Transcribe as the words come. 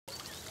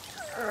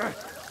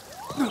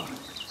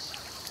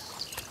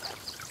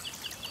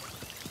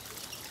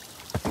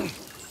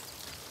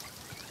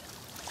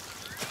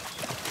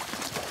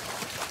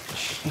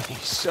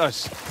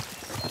Jesus!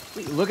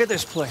 Look at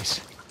this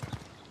place.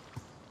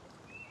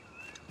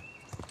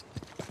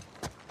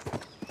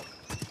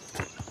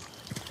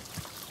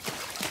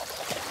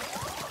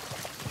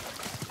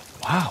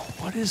 Wow,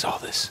 what is all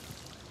this?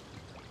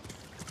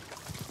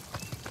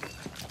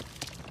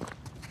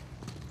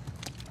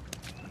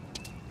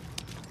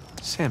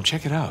 Sam,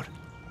 check it out.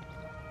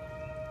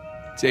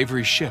 It's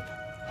Avery's ship.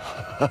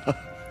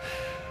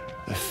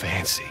 The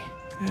Fancy.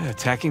 Yeah,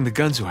 attacking the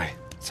Gunsway.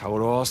 That's how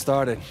it all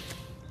started.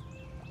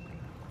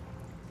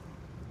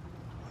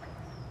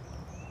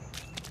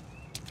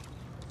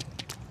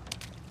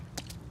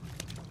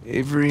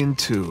 Avery and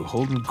two,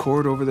 holding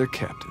court over their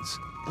captains.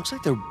 Looks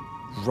like they're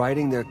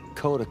writing their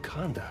code of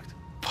conduct.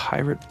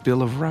 Pirate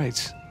Bill of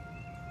Rights.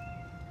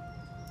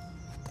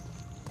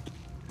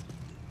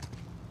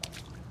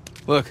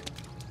 Look,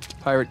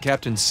 pirate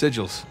captain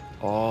sigils.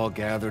 All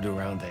gathered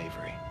around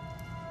Avery.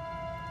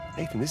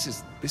 Nathan, this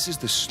is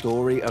the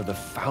story of the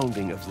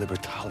founding of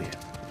Libertalia.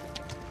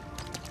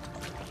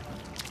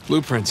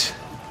 Blueprints.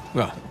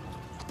 Well,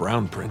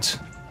 brown prints.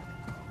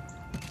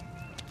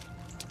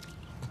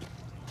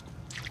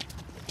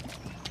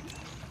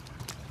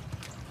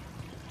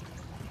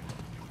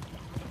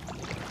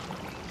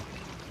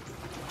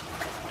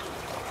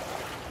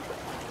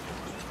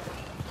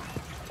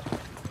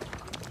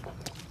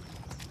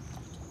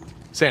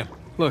 Sam,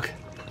 look.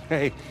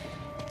 Hey,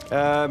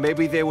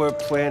 maybe they were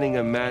planning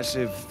a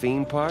massive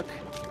theme park?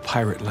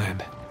 Pirate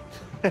land.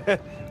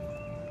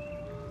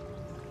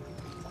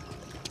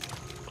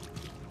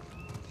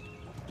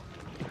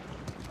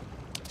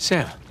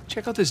 Sam,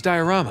 check out this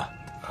diorama.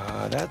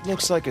 That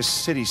looks like a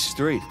city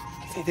street.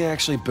 You think they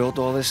actually built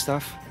all this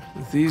stuff?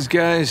 With these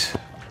guys,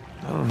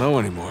 I don't know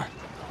anymore.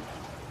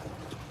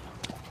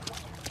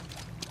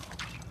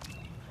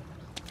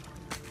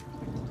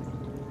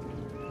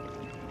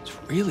 It's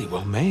really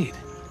well made.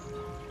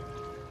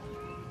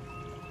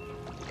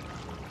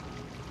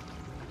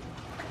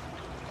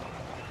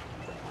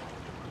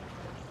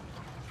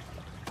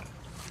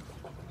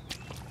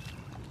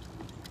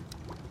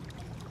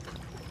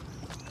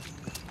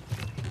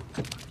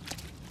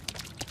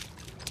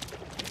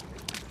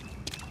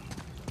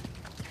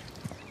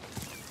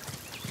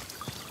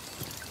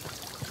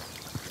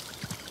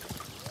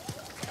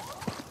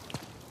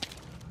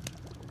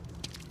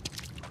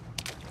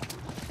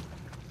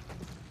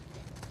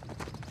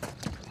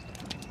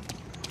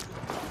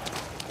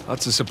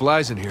 Lots of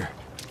supplies in here.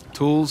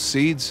 Tools,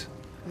 seeds.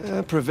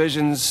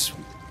 Provisions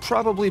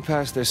probably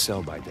past their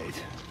sell-by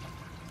date.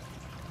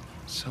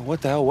 So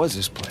what the hell was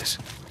this place?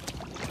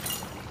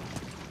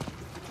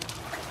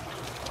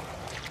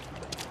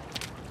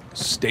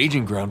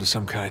 Staging ground of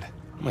some kind.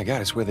 Oh my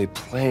God, it's where they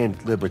planned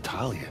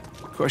Libertalia.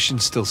 The question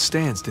still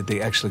stands, did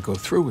they actually go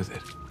through with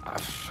it?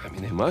 I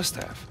mean, they must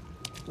have.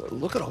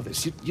 Look at all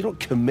this. You don't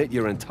commit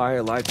your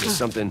entire life to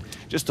something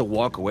just to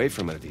walk away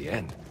from it at the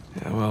end.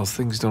 Yeah, well,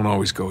 things don't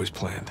always go as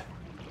planned.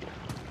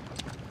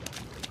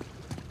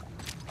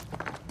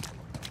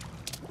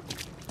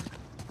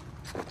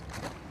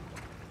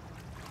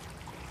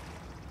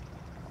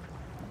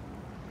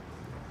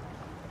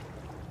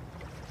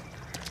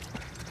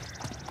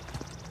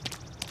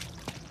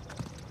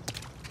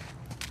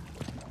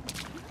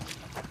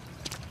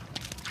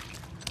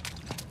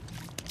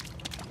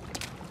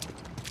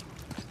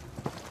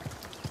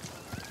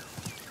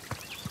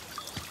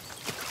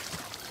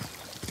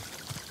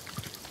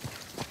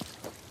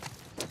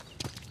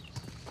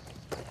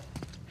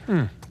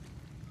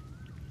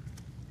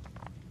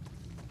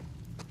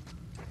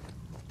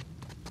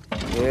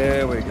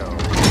 There we go.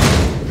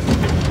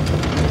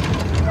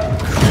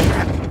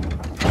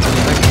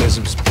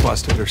 Mechanism's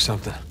busted or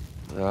something.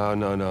 No.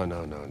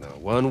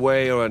 One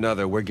way or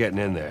another, we're getting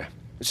in there.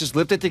 Let's just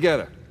lift it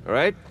together, all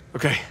right?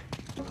 Okay.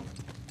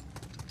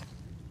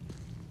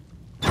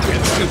 Okay,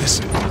 let's do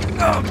this.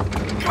 Oh,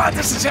 God,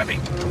 this is heavy.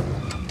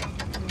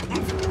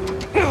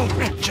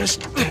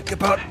 Just think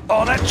about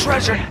all that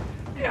treasure.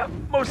 Yeah,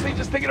 mostly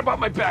just thinking about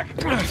my back.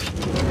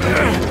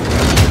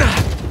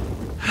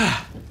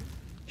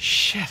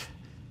 Shit.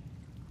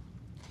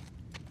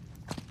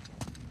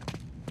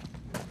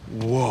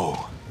 Whoa.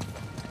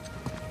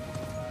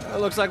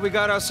 Looks like we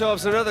got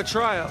ourselves another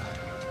trial.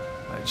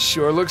 It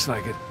sure looks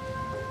like it.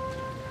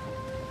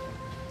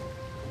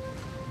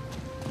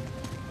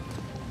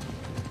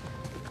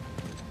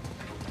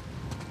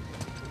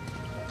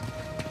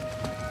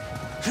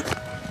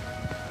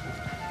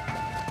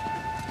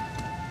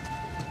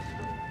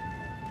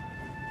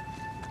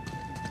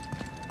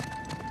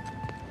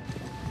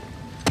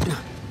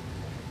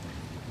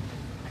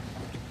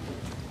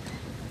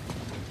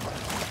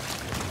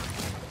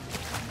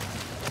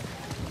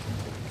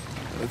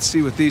 Let's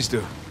see what these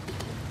do.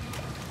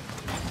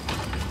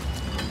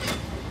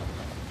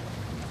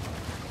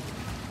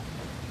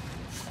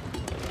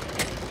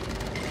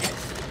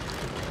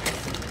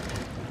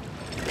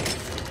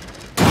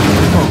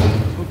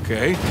 Oh,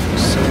 okay.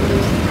 So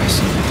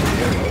impressive.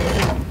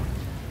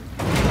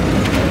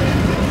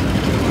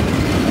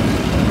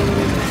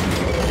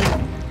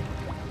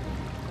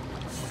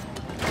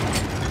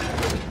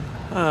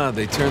 Ah,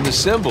 they turned the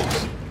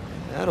symbols.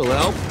 That'll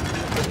help.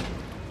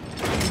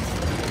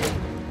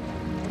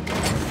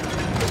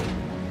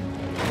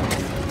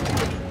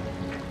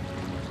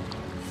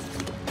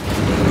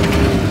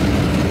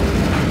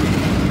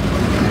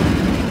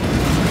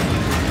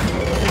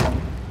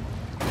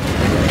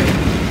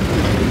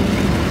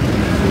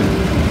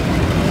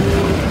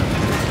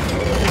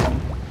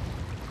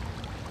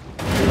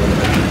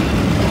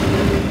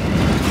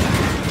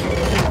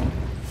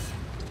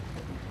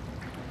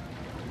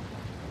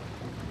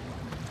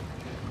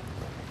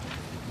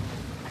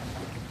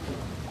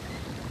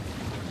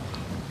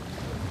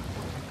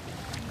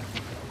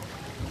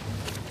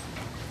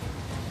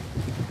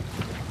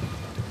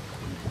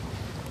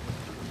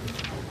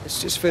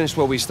 Let's just finish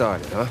what we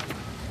started, huh?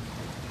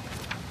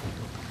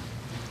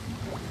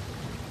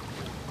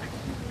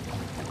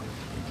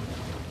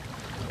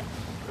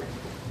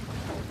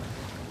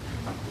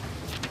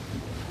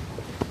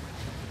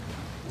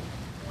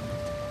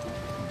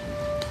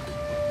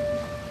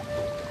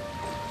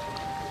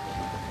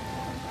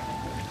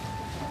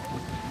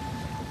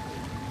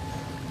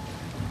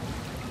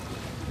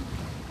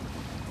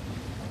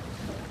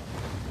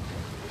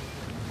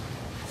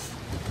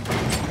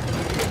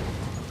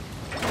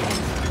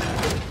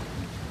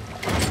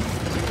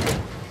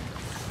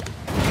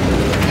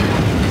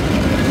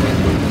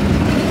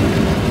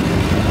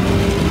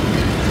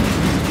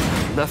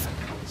 Nothing.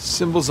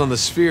 Symbols on the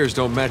spheres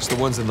don't match the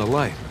ones in the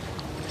light.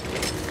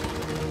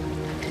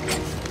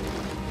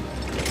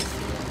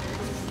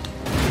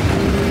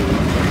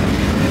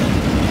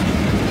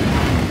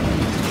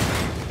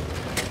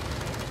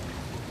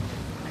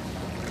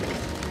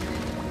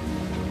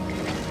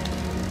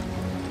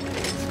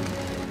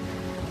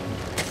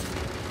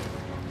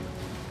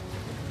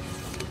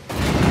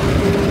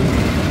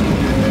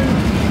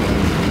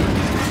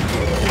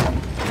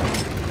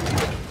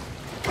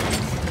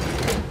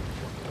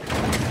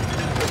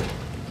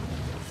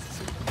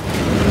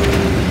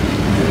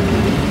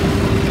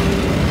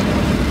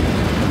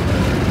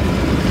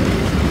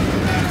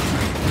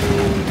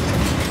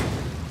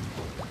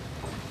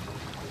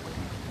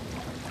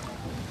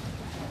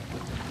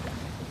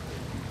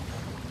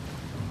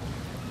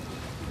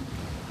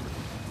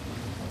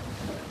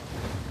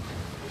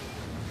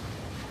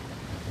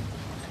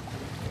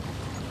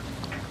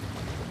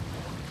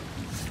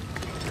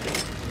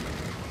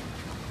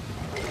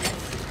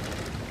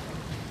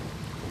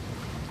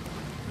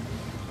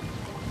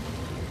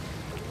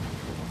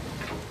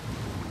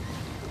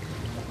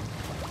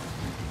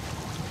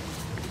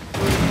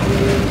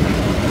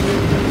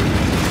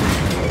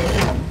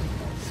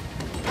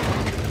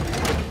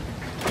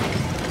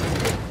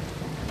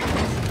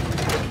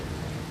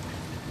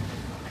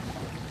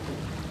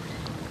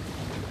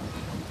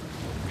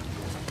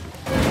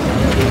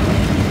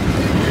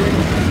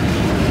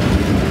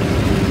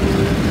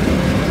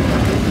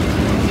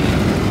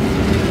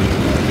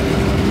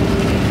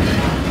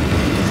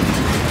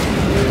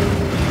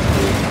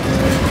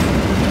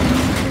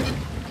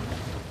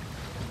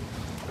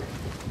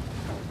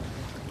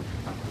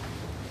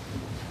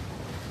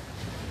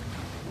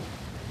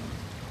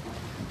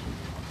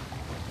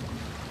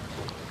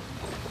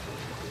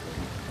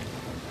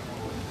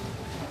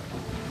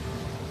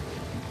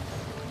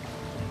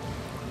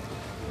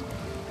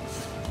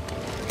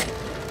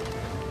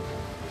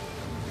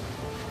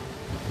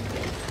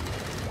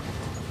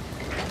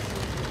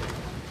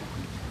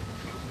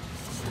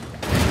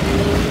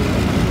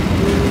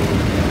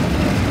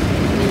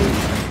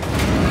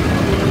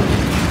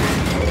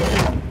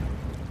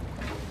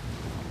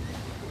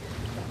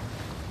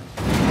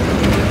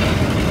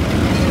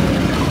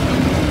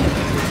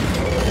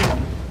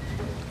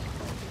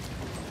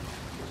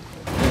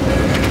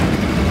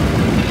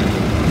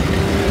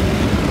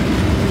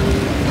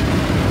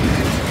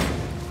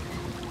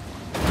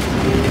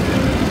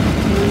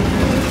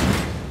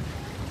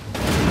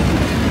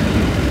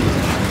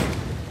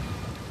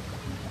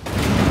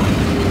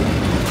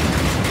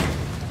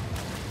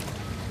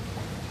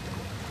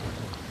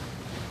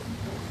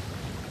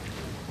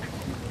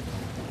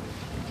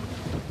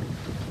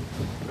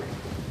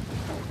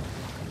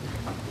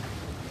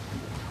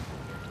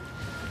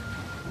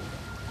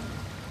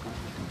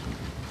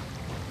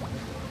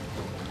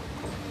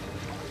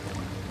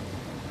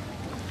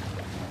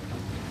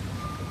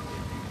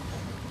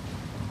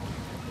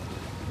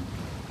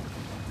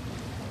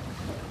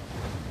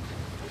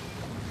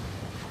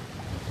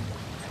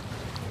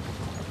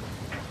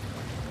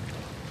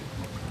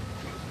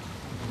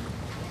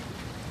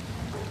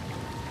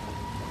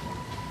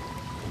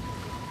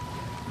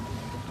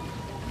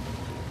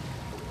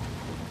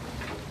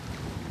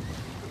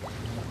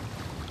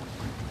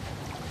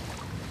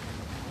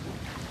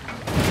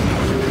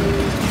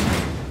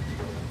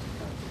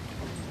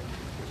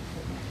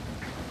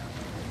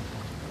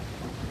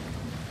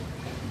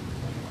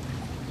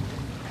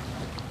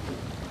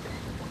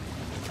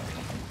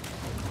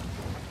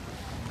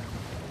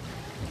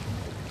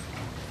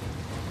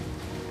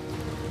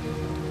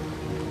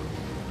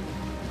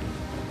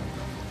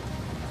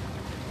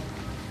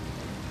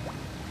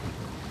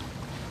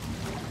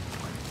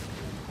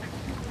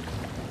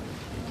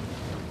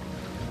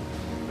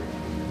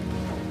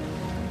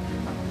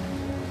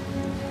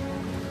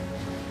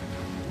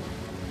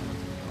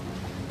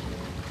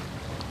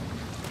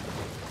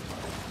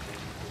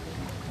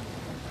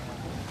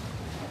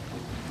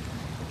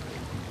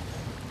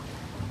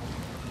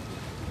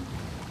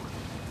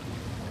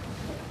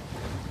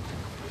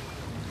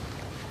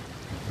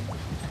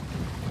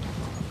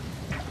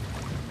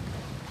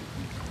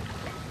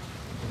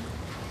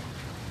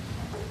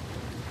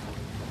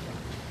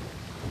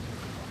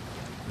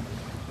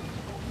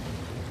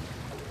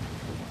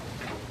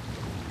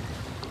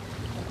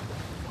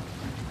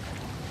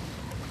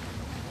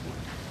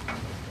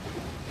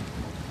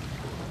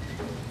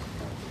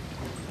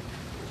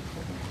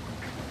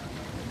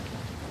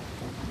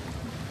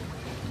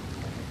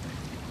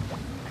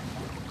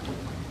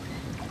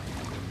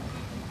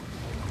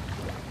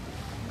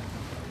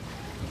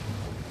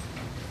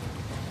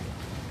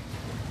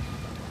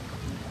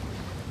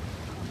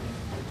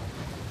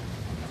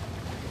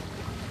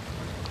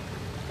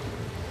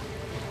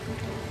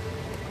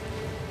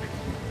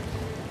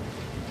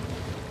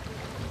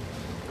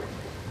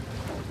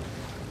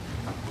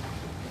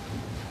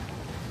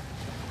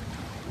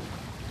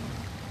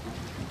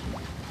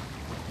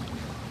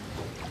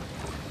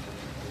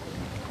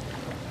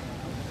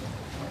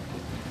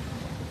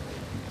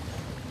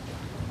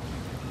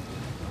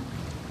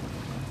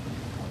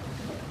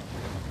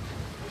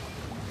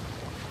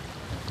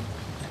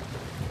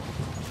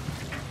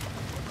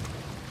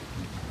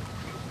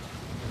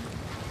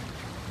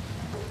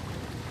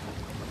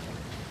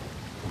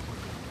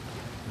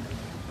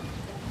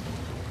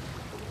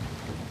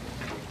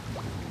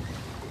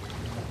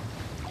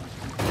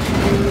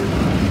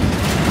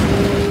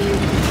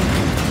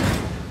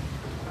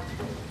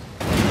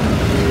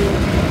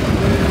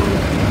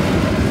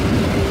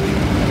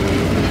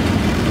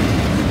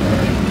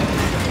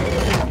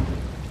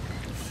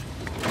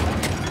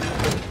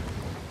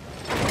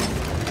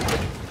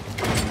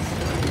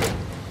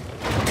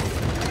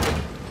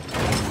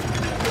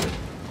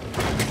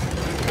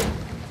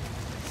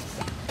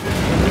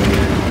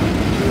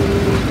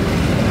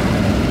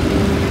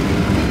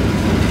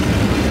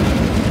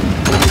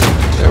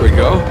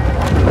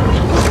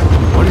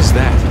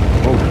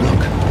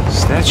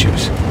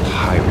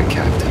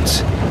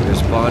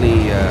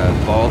 Bonnie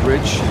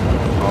Baldridge,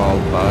 Al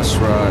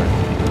Basra.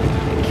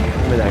 I can't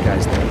remember that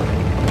guy's name.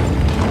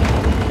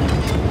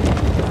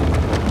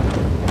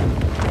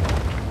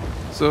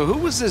 So who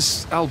was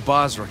this Al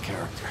Basra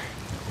character?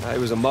 He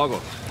was a muggle,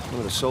 one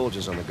of the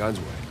soldiers on the Gunsway.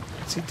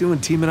 What's he doing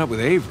teaming up with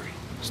Avery?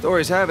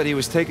 Stories have it he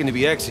was taken to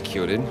be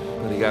executed,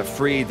 but he got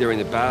freed during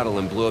the battle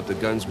and blew up the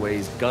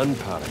Gunsway's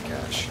gunpowder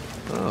cache.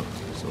 Oh,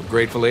 so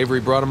grateful Avery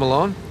brought him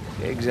along?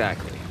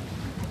 Exactly.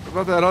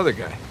 What about that other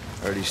guy?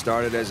 Heard he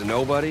started as a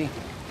nobody,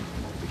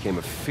 became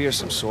a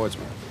fearsome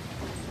swordsman.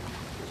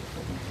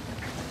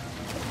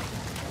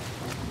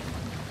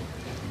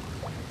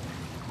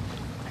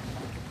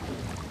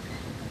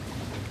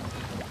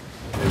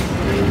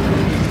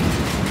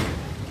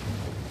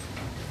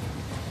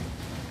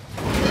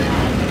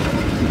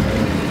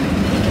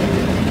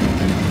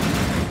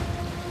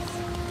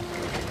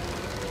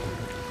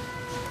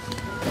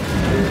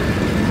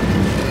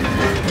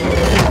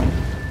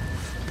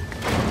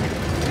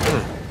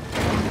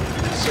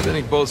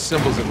 Spinning both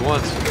symbols at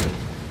once.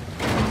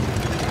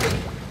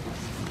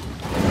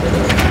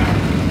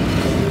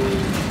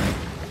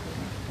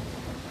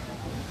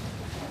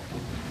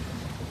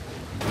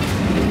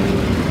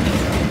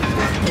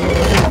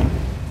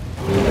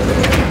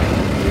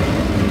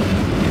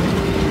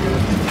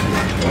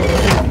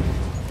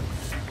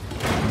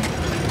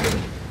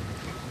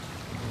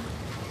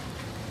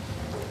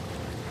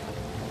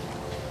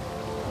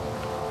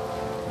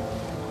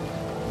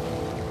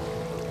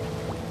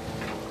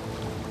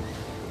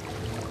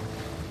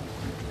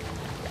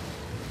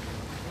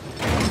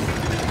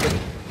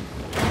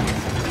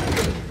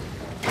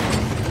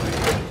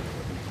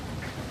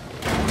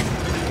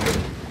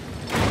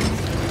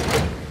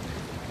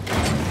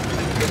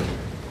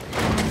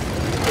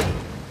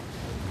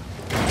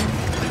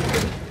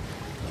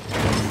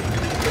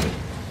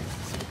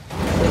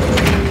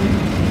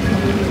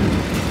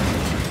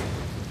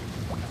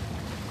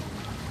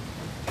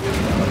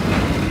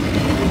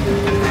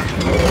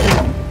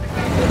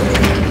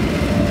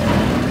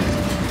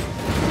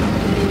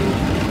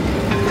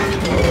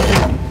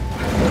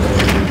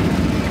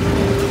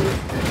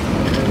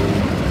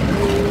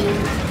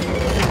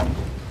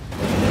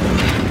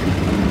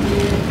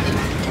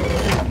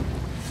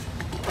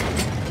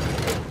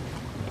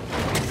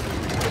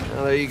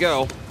 There you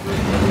go.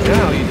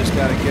 Now you just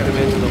gotta get him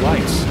into the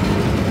lights.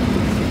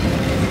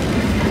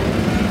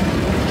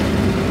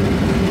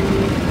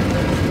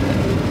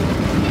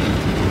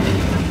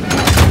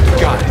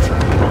 Got it.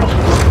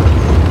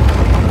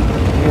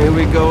 Here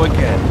we go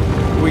again.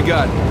 Who we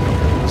got?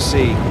 Let's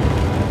see.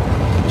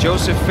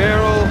 Joseph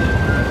Farrell,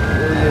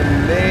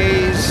 William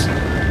Mays,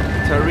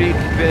 Tariq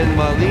bin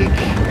Malik,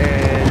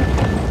 and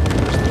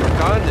Christopher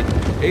Condon.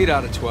 8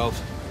 out of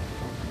 12.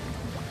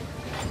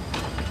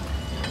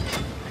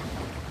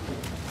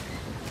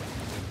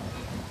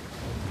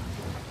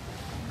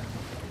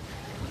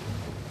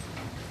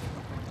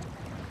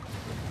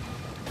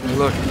 Hey,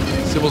 look,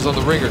 symbols on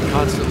the ring are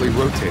constantly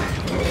rotating.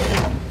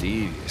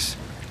 Devious.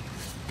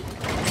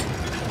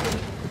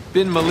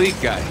 Bin Malik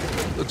guy.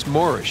 Looks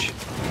Moorish.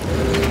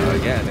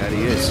 Yeah, that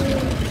he is.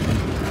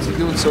 What's he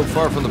doing so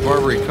far from the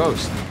Barbary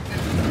coast?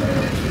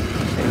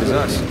 Same as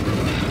us.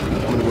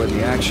 I wonder where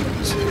the action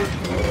is.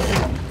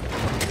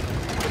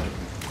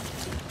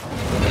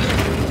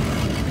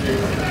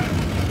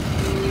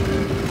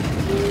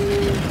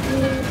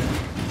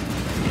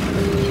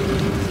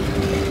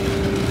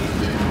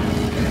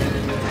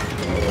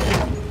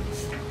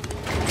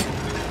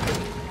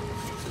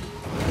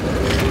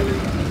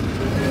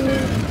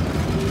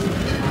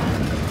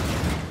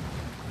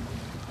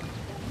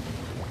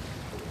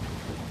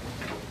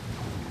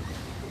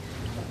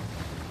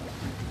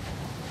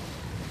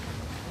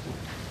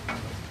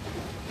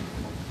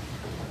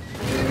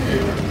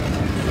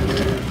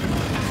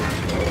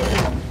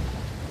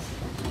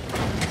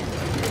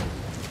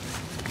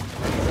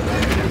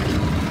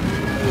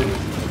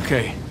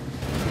 Okay.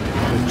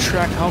 We'll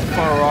track how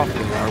far off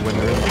they are when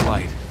they're in the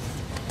light.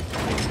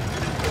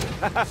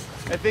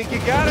 I think you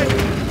got it.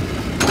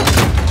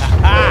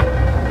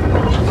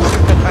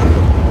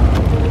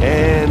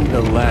 And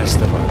the last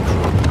of our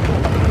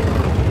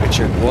crew.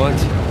 Richard Want,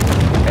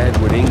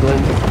 Edward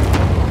England,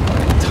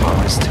 and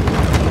Thomas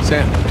Tucker.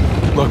 Sam,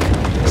 look,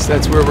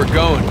 that's where we're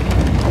going.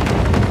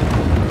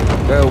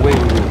 Oh,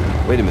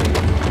 wait a minute.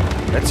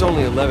 That's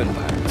only 11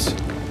 pirates.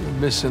 We're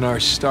missing our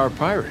star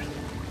pirate.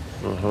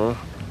 Uh-huh.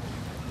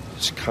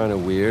 It's kind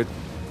of weird.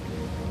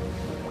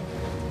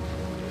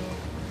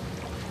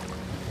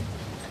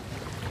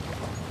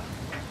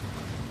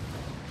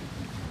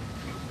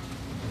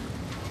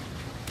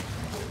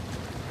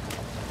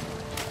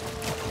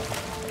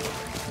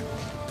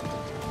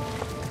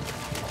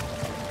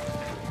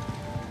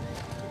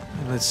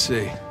 Let's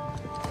see.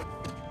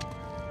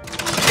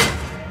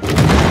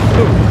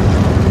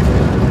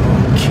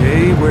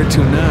 Okay, where to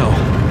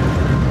now?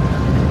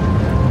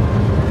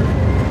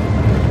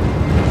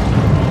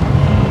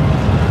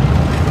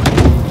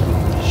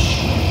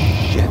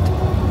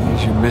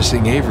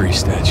 Missing Avery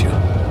statue.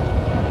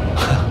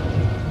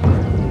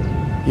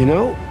 You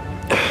know,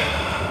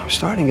 I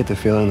starting to get the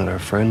feeling that our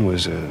friend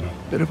was a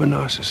bit of a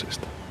narcissist.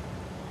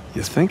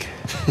 You think?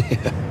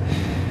 Yeah.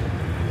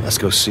 Let's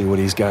go see what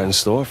he's got in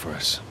store for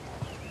us.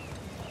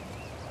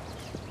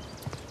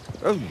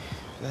 Oh,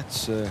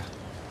 that's a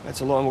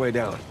long way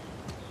down.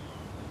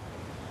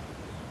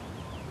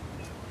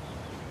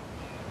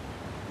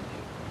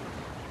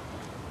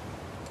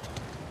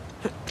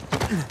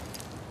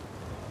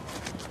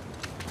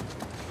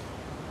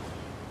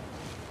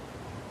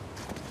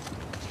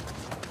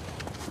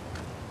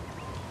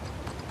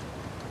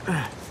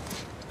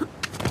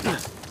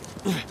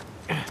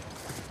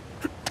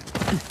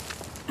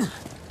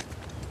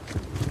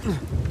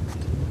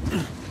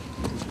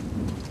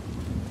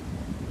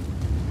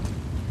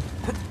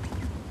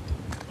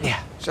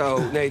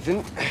 So,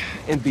 Nathan,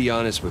 and be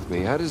honest with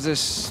me, how does this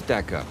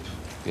stack up,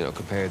 you know,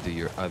 compared to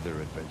your other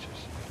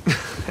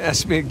adventures?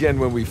 Ask me again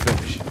when we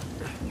finish.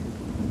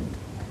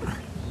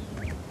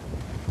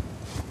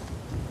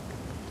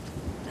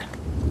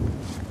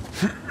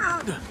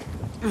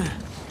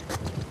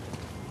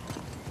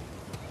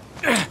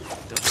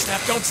 Don't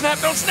snap, don't snap,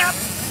 don't snap!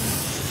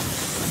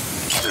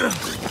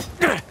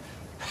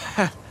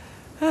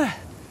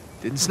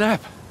 Didn't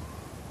snap.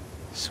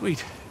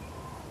 Sweet.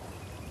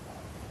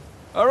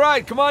 All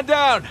right, come on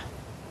down.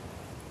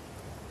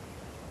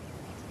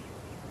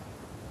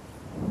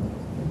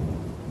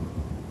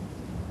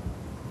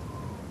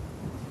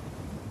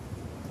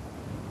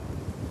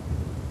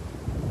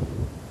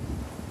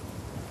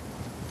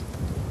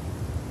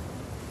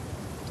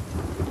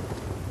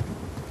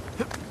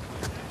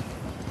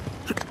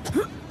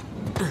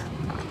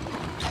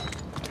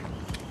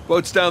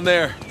 Boat's down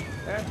there.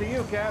 After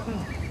you, Captain.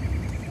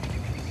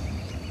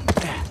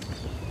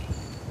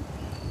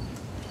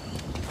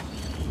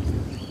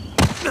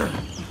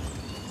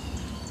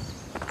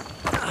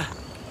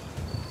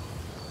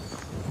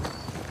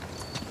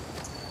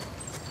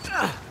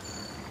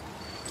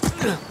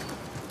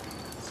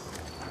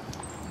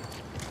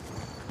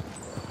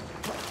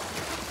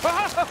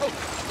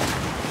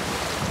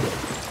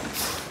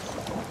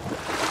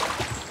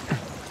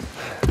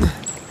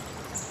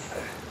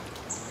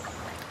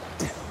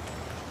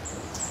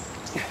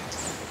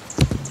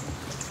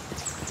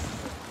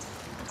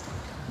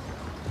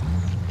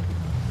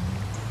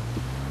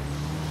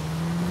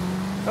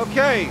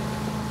 Okay.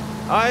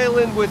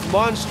 Island with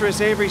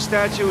monstrous Avery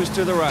statue is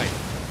to the right.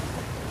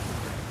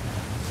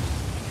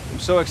 I'm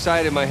so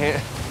excited, my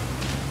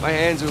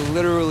hands are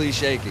literally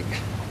shaking.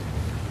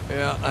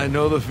 Yeah, I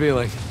know the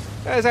feeling.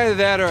 It's either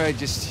that or I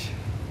just,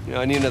 you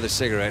know, I need another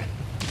cigarette.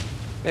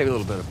 Maybe a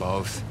little bit of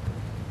both.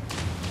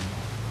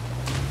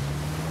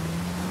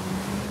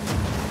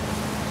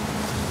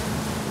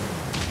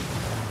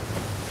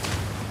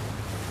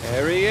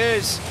 There he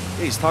is.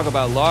 He's talking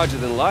about larger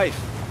than life.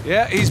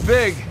 Yeah, he's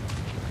big.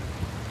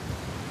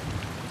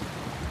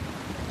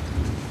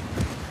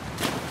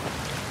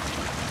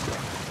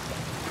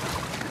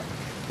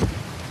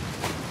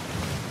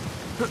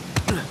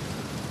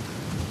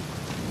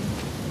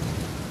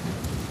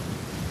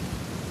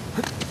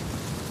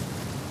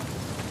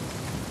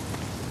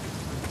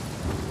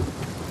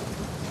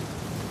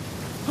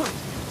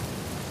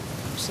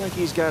 Looks like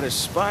he's got a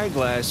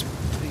spyglass,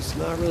 but he's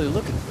not really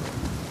looking for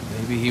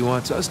it. Maybe he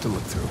wants us to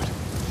look through it.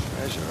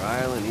 Treasure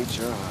Island, eat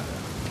your heart out.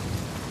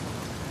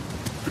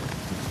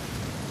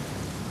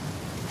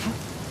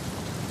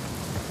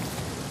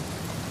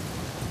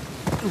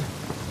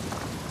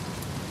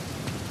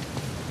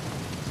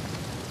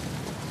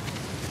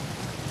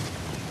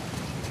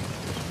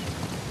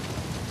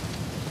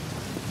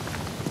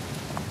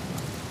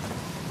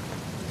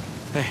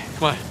 Hey,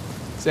 come on.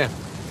 Sam.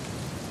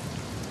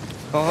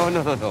 Oh,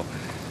 no.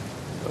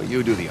 Oh,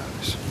 you do the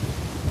honors.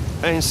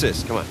 I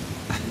insist, come on.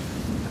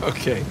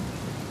 Okay.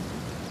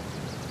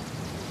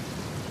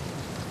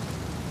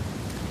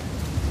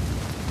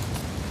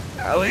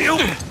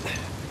 Alley-oop!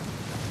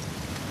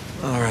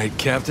 All right,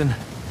 Captain.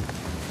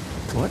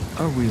 What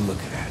are we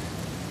looking at?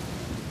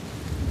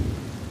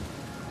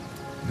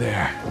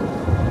 There.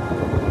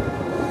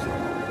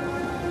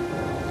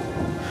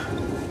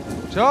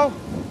 So?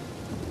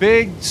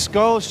 Big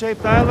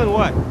skull-shaped island,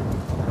 what?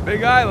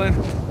 Big island.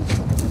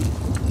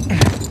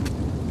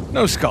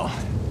 No skull.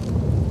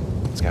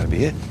 It's gotta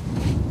be it.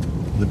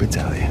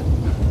 Libertalia.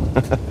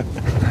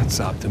 That's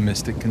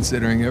optimistic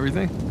considering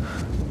everything.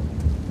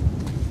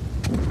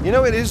 You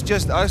know, it is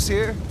just us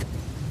here.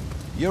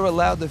 You're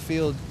allowed to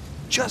feel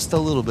just a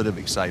little bit of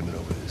excitement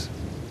over this.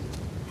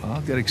 Well,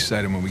 I'll get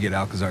excited when we get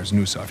Alcazar's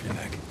noose off your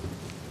neck.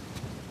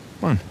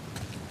 Come on.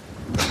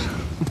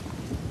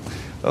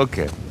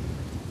 Okay.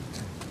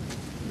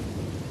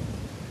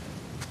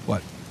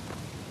 What?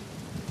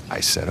 I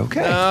said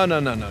okay.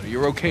 No.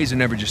 Your okays are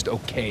never just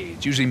okay.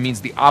 It usually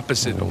means the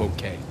opposite of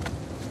okay.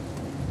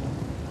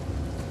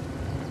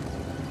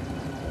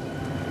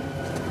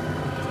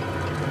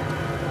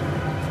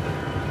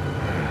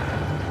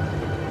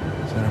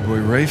 Is that our boy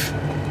Rafe?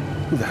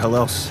 Who the hell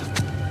else?